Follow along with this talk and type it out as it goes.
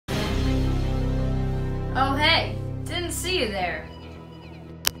Oh hey, didn't see you there.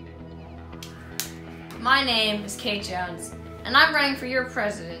 My name is Kate Jones, and I'm running for your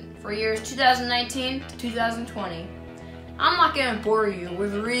president for years 2019 to 2020. I'm not going to bore you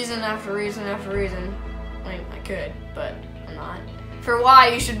with reason after reason after reason. I mean, I could, but I'm not. For why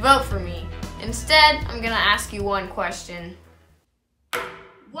you should vote for me. Instead, I'm going to ask you one question.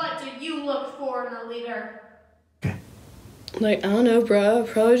 What do you look for in a leader? Like, I don't know, bro.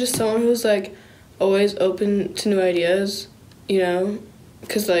 Probably just someone who's, like, always open to new ideas, you know?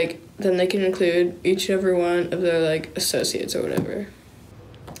 Because, like, then they can include each and every one of their, like, associates or whatever.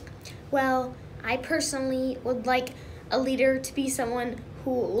 Well, I personally would like a leader to be someone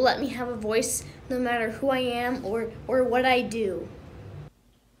who will let me have a voice no matter who I am or what I do.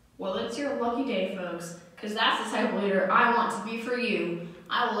 Well, it's your lucky day, folks, because that's the type of leader I want to be for you.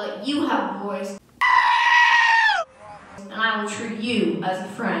 I will let you have a voice, and I will treat you as a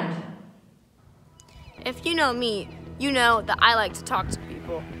friend. If you know me, you know that I like to talk to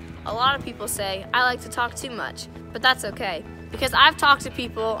people. A lot of people say I like to talk too much, but that's okay, because I've talked to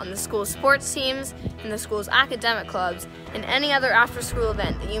people on the school's sports teams, in the school's academic clubs, and any other after-school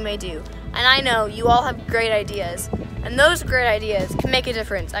event that you may do. And I know you all have great ideas, and those great ideas can make a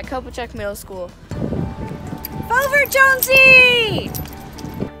difference at Kopechek Middle School. Vote for Jonesy!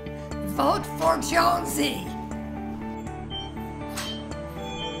 Vote for Jonesy!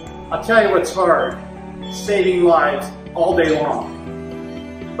 I'll tell you what's hard, saving lives all day long.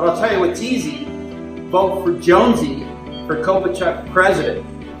 But I'll tell you what's easy, vote for Jonesy for Kopechek president.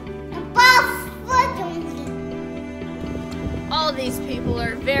 All these people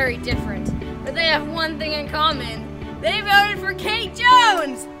are very different, but they have one thing in common. They voted for Kate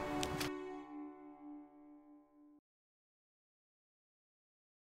Jones!